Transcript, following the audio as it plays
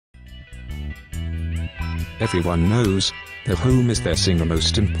Everyone knows, their home is their single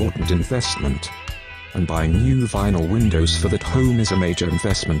most important investment. And buying new vinyl windows for that home is a major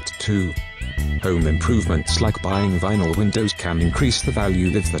investment too. Home improvements like buying vinyl windows can increase the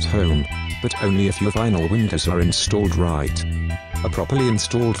value of that home, but only if your vinyl windows are installed right. A properly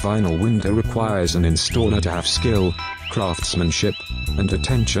installed vinyl window requires an installer to have skill, craftsmanship, and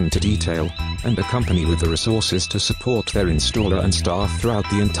attention to detail, and a company with the resources to support their installer and staff throughout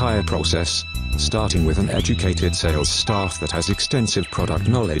the entire process, starting with an educated sales staff that has extensive product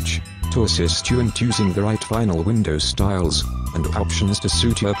knowledge, to assist you in choosing the right vinyl window styles, and options to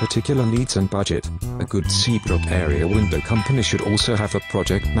suit your particular needs and budget. A good Seabrook area window company should also have a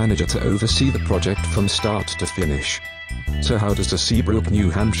project manager to oversee the project from start to finish. So how does a Seabrook, New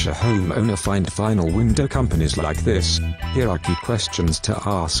Hampshire homeowner find vinyl window companies like this? Here are key questions to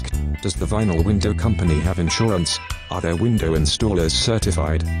ask. Does the vinyl window company have insurance? Are their window installers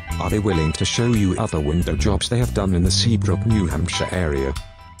certified? Are they willing to show you other window jobs they have done in the Seabrook, New Hampshire area?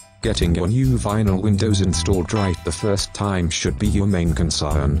 Getting your new vinyl windows installed right the first time should be your main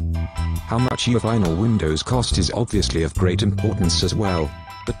concern. How much your vinyl windows cost is obviously of great importance as well,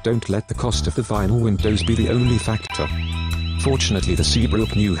 but don't let the cost of the vinyl windows be the only factor. Fortunately, the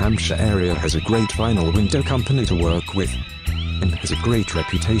Seabrook, New Hampshire area has a great vinyl window company to work with, and has a great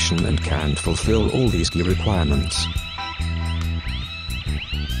reputation and can fulfill all these key requirements.